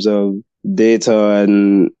terms of data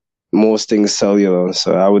and most things cellular.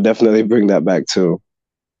 So I would definitely bring that back too.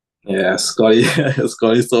 Yeah, Scotty,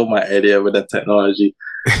 Scotty stole my idea with the technology.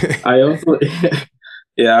 I also,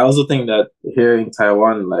 yeah, I also think that here in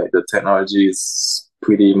Taiwan, like the technology is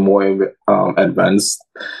pretty more advanced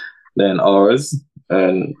than ours,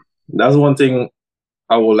 and that's one thing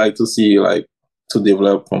I would like to see, like to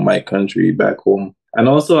develop from my country back home. And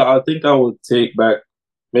also, I think I would take back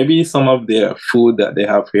maybe some of their food that they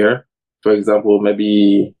have here. For example,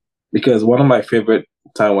 maybe because one of my favorite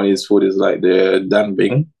Taiwanese food is like the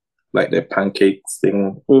danbing, like the pancakes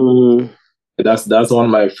thing. Mm-hmm. That's one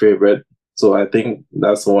of my favorite. So I think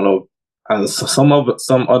that's one of, and some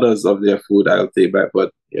others of their food I'll take back.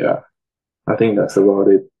 But yeah, I think that's about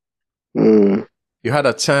it. Mm. You had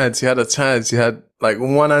a chance. You had like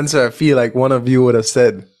one answer. I feel like one of you would have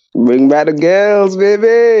said, "Bring back the girls,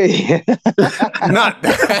 baby." Not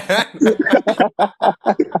that.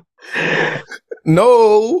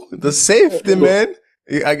 No, the safety, man.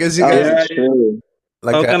 I guess you guys.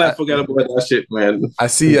 Like, how can I forget about that shit, man? I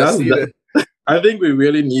see that. I think we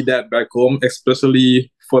really need that back home,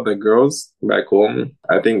 especially for the girls back home.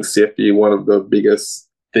 I think safety one of the biggest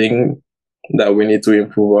thing that we need to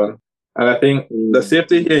improve on. And I think the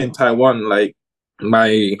safety here in Taiwan, like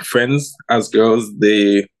my friends as girls,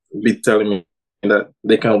 they be telling me that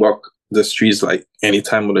they can walk the streets like any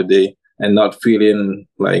time of the day and not feeling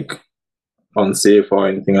like unsafe or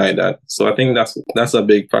anything like that. So I think that's a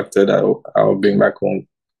big factor that I'll bring back home.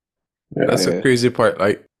 Yeah. That's the crazy part.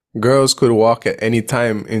 Like girls could walk at any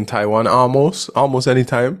time in Taiwan, almost any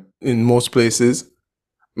time in most places.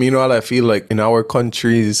 Meanwhile, I feel like in our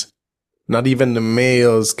countries, not even the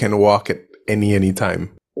males can walk at any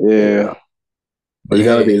time. Yeah. But you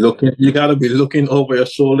gotta be looking over your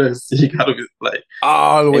shoulders. You gotta be like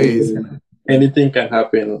always. Anything can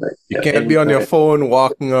happen. Like you can't be on your phone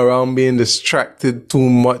walking around being distracted too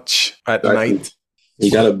much at night.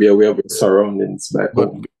 You gotta be aware of your surroundings back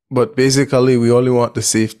home. But basically, we only want the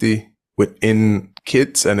safety within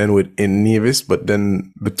Kits and then within Nevis. But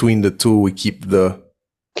then between the two, we keep the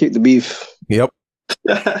beef. Yep.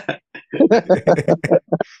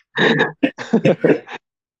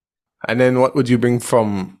 And then what would you bring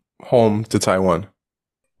from home to Taiwan?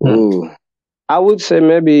 Ooh. I would say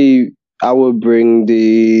maybe I would bring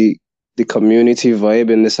the community vibe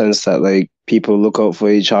in the sense that like people look out for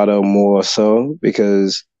each other more so,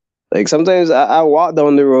 because like sometimes I walk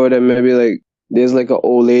down the road and maybe like there's like an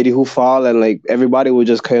old lady who fall and like everybody would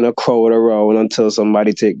just kind of crowd around until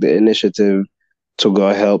somebody take the initiative to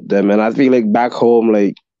go help them. And I feel like back home,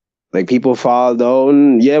 like people fall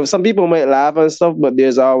down. Yeah, some people might laugh and stuff, but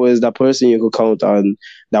there's always that person you could count on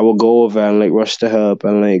that will go over and like rush to help.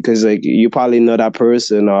 And like, cause like you probably know that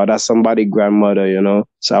person or that's somebody's grandmother, you know?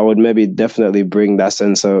 So I would maybe definitely bring that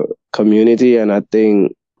sense of community. And I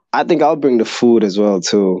think I'll bring the food as well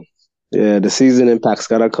too. Yeah, the seasoning pack's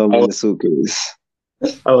gotta come in the suitcase.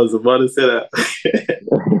 I was about to say that.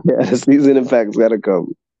 Yeah, the seasoning pack's gotta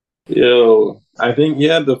come. Yo, I think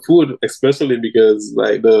the food, especially because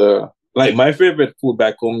like my favorite food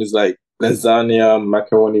back home is like lasagna,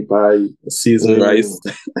 macaroni pie, seasoned rice,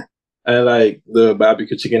 and like the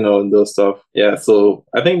barbecue chicken and those stuff. Yeah, so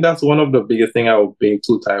I think that's one of the biggest thing I will bring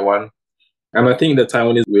to Taiwan, and I think the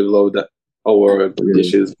Taiwanese will love that our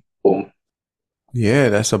dishes home. Yeah,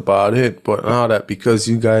 that's about it. But now that because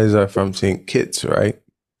you guys are from St. Kitts, right?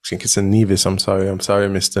 St. Kitts and Nevis. I'm sorry,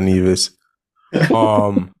 Mr. Nevis.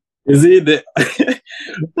 Is it the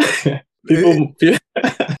people?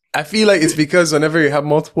 I feel like it's because whenever you have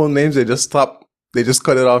multiple names, they just cut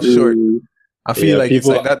it off short. I feel like it's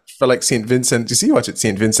like that for like St. Vincent. You see, watch it,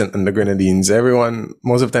 St. Vincent and the Grenadines.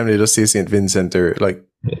 Most of the time, they just say St. Vincent, or like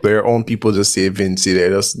their own people just say Vinci. They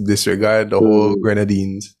just disregard the whole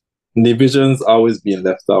Grenadines. Divisions always being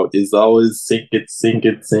left out. It's always sink it.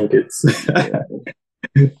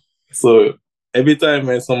 So every time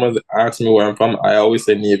when someone asks me where I'm from, I always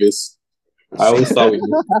say Nevis. I always start with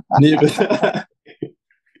Nevis.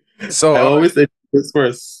 So I always say this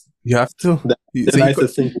first. you have to. The, You- the So you,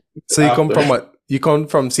 nicest thing. so you come after. from what? You come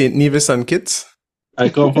from St. Nevis and Kitts? I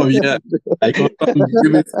come from I come from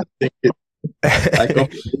Nevis. I come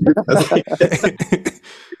from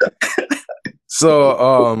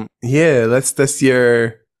So yeah, let's test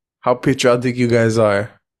your how patriotic you guys are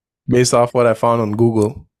based off what I found on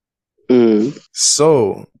Google. Mm.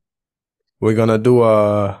 So we're gonna do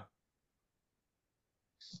a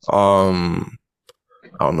I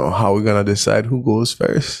don't know how we're gonna decide who goes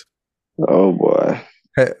first. Oh boy.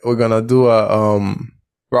 Hey, we're gonna do a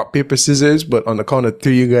rock paper scissors, but on the count of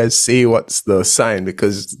three, you guys say what's the sign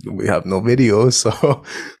because we have no video. So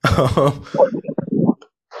um,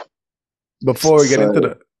 before we get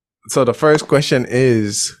into the first question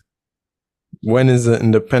is, when is the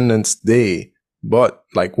Independence Day? But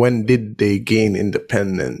like, when did they gain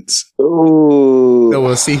independence? Ooh. So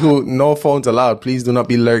we'll see who. No phones allowed. Please do not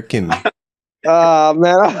be lurking. Ah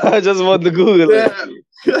man, I just want to Google it.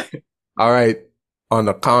 All right. On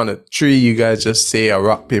the count of three, you guys just say a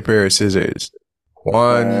rock, paper, or scissors.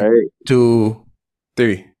 One, Alright. 2,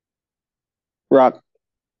 3. Rock.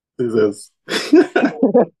 Scissors.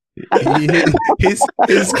 He's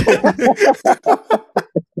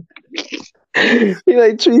He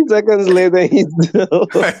like 3 seconds later he's still.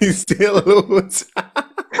 he still lose.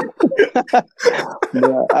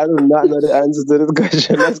 Bruh, I do not know the answer to this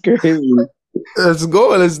question. That's crazy. Let's go.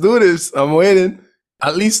 Let's do this. I'm waiting.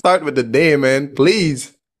 At least start with the day, man.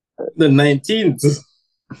 Please. The 19th.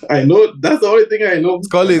 I know. That's the only thing I know.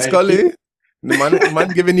 Scully. The man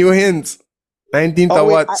giving you hints. 19th of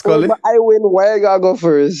what, Scully? I win. Why I gotta go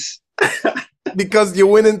first? Because you're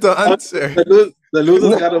winning to answer. The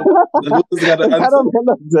loser's got to I answer. don't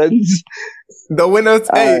know sense. The winners,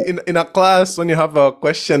 Alright. hey, in a class, when you have a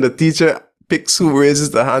question, the teacher picks who raises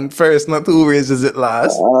the hand first, not who raises it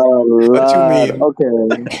last. Oh, What you Lord. mean? Okay.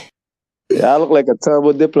 Yeah, I look like a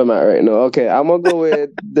terrible diplomat right now. Okay, I'm gonna go with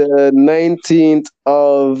the 19th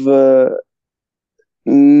of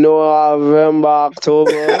November,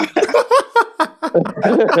 October.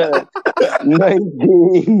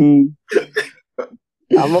 19.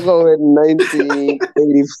 I'm gonna go with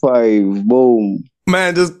 1985. Boom.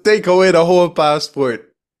 Man, just take away the whole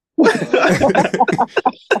passport.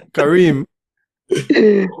 Kareem.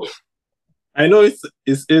 I know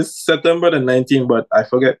it's September the 19th, but I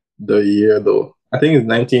forget the year though. I think it's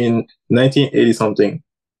 1980 something.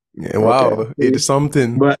 Yeah, wow, Okay. 80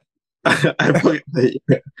 something. But I forget the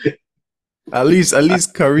year. At least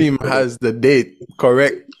Kareem has the date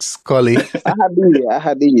correct, Scully. I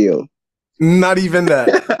had the year. Not even that.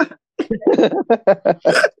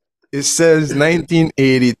 It says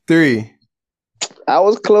 1983. I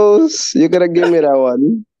was close. You gotta give me that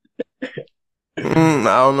one. I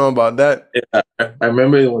don't know about that. I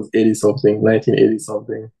remember it was 80 something, 1980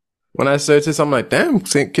 something. When I search this, I'm like, damn,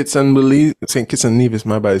 St. Kitts and Nevis,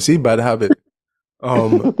 my bad. See, bad habit.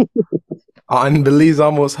 And Belize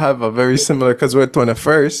almost have a very similar, because we're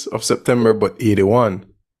 21st of September, but 81.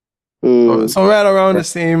 So right around the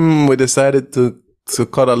same. We decided to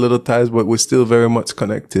cut a little ties, but we're still very much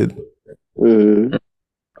connected. Mm.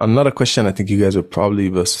 Another question I think you guys would probably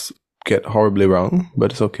just get horribly wrong,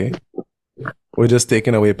 but it's okay. We're just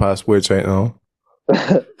taking away passwords right now.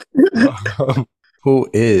 Who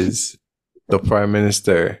is the Prime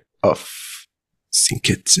Minister of St.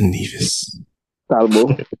 Kitts and Nevis?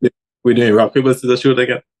 Talbot. We doing rock paper scissors shoot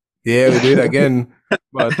again. Yeah, we do it again.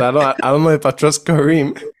 But I don't know if I trust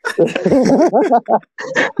Kareem.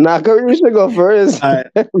 Nah, Kareem should go first. I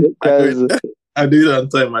Because do it on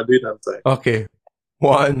time. Okay.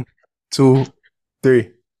 1, 2,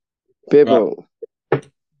 3. people,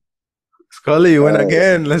 Scully, you win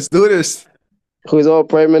again. Let's do this. who's our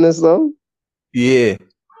prime minister? Yeah.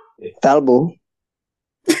 Talbot.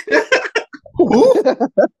 Who?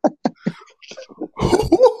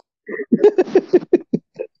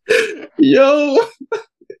 Yo,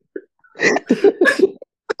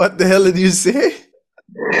 What the hell did you say?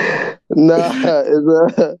 Nah,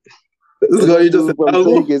 it's this guy you just said from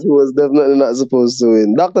Talbot. Vegas who was definitely not supposed to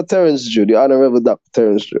win. Dr. Terence Drew, the Honorable Dr.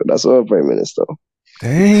 Terence Drew. That's our prime minister.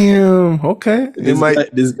 Damn. Okay. You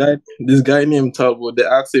might. This guy named Talbot. They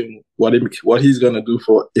asked him what he's gonna do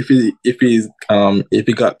for if he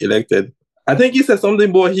got elected. I think he said something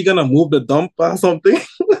about he gonna move the dump or something.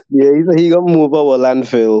 Yeah, he said he gonna move our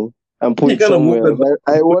landfill and put He it gonna somewhere. move else.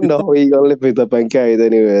 I wonder how he gonna lift it up and carry it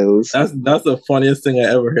anywhere else. That's the funniest thing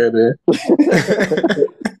I ever heard.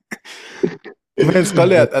 Man,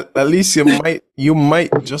 Scully, at least you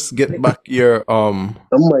might just get back your I'm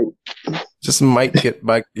like, might get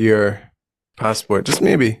back your passport. Just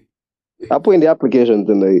maybe. I'll put in the application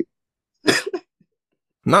tonight.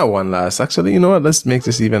 Not one last. Actually, you know what? Let's make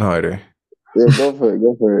this even harder. Yeah, go for it.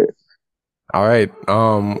 Go for it. All right.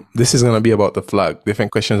 This is gonna be about the flag.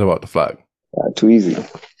 Different questions about the flag. Too easy.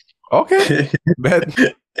 Okay. Bet.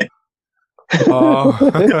 Uh,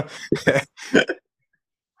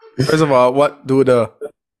 First of all, what do the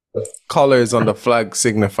colors on the flag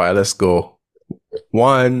signify? Let's go.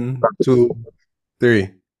 1, 2, 3.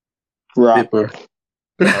 Rock. Paper.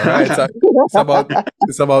 All right.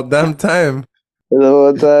 It's about damn time. The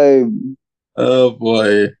whole time. Oh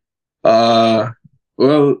boy. Well,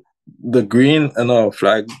 the green and our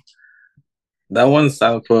flag. That one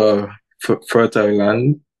stands for fertile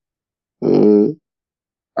land. Mm.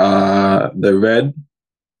 The red.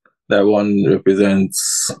 That one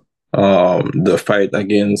represents the fight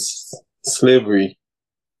against slavery.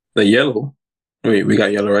 The yellow. Wait, we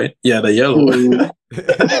got yellow, right? Yeah, the yellow.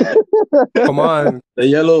 Come on. The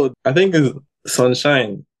yellow, I think, is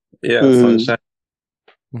sunshine. Yeah, sunshine.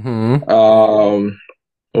 Mm-hmm.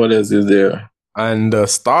 What else is there? And the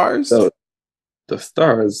stars? The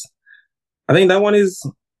stars. I think that one is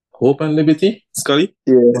hope and liberty, Scully.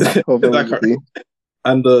 Yeah, hope and liberty.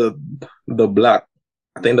 And the black.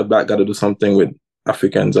 I think the black got to do something with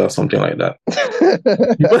Africans or something like that.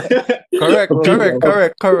 Correct.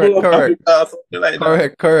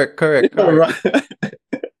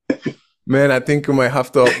 Man, I think we might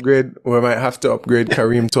have to upgrade. We might have to upgrade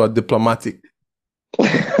Kareem to a diplomatic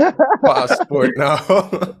passport now.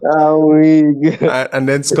 And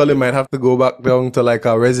then Scully might have to go back down to like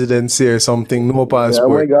a residency or something. No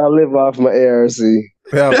passport. Yeah, I gotta live off my ARC.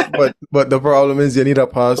 Yeah, but the problem is you need a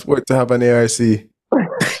passport to have an ARC.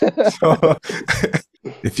 So,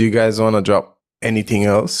 if you guys want to drop anything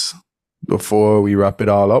else before we wrap it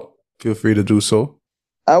all up, feel free to do so.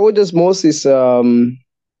 I would just mostly say,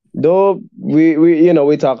 though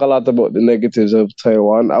we talk a lot about the negatives of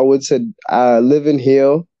Taiwan, I would say living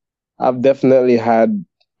here, I've definitely had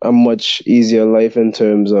a much easier life in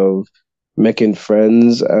terms of making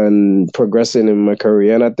friends and progressing in my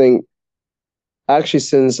career. And I think actually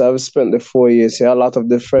since I've spent the 4 years here, a lot of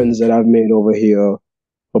the friends that I've made over here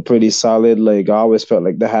were pretty solid. Like I always felt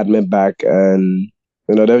like they had me back, and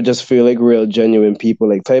they just feel like real genuine people.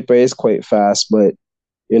 Like Taipei is quite fast, but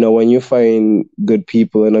when you find good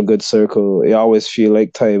people in a good circle, you always feel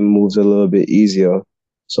like time moves a little bit easier.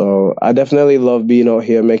 So I definitely love being out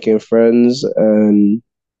here making friends, and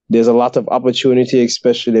there's a lot of opportunity,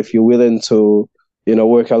 especially if you're willing to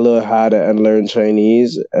work a little harder and learn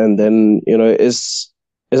Chinese. And then it's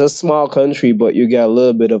a small country, but you get a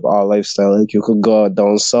little bit of our lifestyle. Like you could go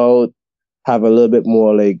down south, have a little bit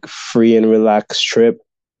more like free and relaxed trip.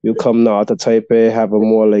 You come north to Taipei, have a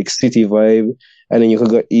more like city vibe, and then you could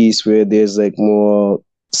go east where there's like more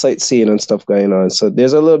sightseeing and stuff going on. So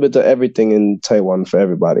there's a little bit of everything in Taiwan for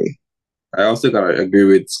everybody. I also gotta agree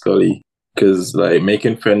with Scully because like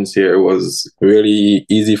making friends here was really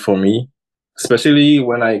easy for me, especially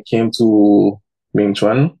when I came to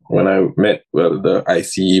Mingchuan, when I met the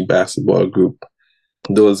IC basketball group.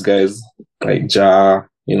 Those guys like Josh,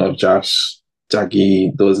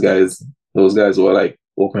 Jackie, those guys were like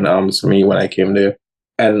open arms for me when I came there.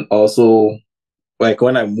 And also like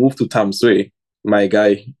when I moved to Tam Sui, my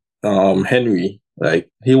guy Henry, like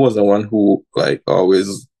he was the one who like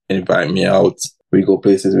always invite me out. We go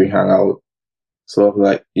places, we hang out. So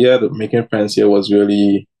like making friends here was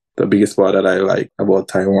really the biggest part that I like about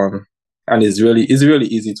Taiwan. And it's really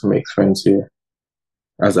easy to make friends here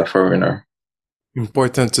as a foreigner.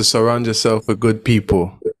 Important to surround yourself with good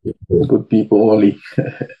people. Good people only.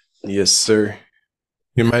 Yes, sir.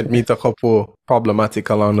 You might meet a couple problematic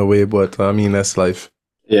along the way, but I mean, that's life.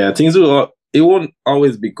 Yeah, it won't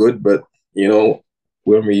always be good, but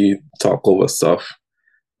when we talk over stuff,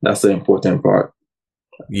 that's the important part.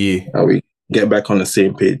 Yeah. How we get back on the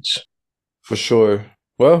same page. For sure.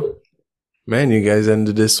 Well, man, you guys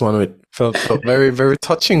ended this one with felt very, very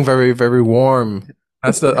touching, very, very warm.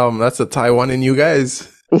 That's the Taiwan in you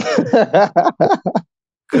guys. Because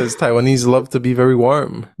Taiwanese love to be very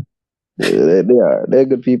warm. Yeah, they are. They're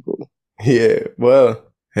good people. Yeah. Well,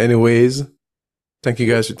 anyways, thank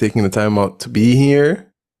you guys for taking the time out to be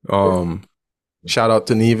here. Shout out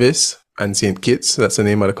to Nevis and St. Kitts. That's the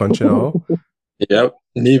name of the country now. Yep,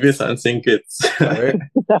 Nevis and St. Kitts. All right.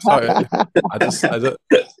 Sorry.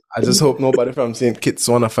 I just hope nobody from St. Kitts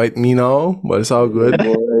want to fight me now, but it's all good.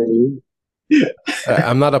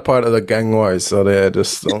 I'm not a part of the gang wars, so they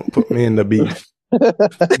just don't put me in the beef.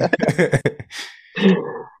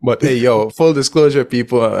 But hey, full disclosure,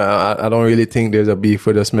 people, I don't really think there's a beef.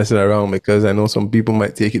 We're just messing around because I know some people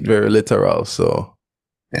might take it very literal. So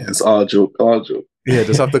yeah, it's all joke. Yeah,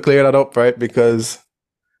 just have to clear that up, right? Because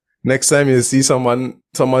Next time you see someone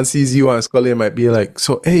sees you on Scully, it might be like,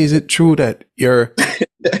 so hey, is it true that you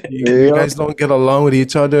guys don't get along with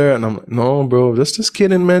each other? And I'm like, no, bro, just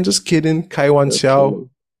kidding, man, just kidding. Kaiwan Xiao.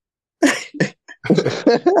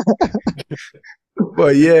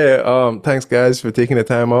 But yeah, thanks guys for taking the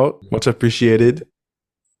time out. Much appreciated.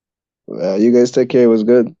 You guys take care. It was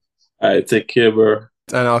good. All right, take care, bro.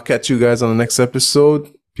 And I'll catch you guys on the next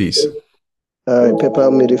episode. Peace. All right,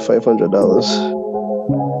 PayPal me the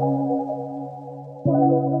 $500.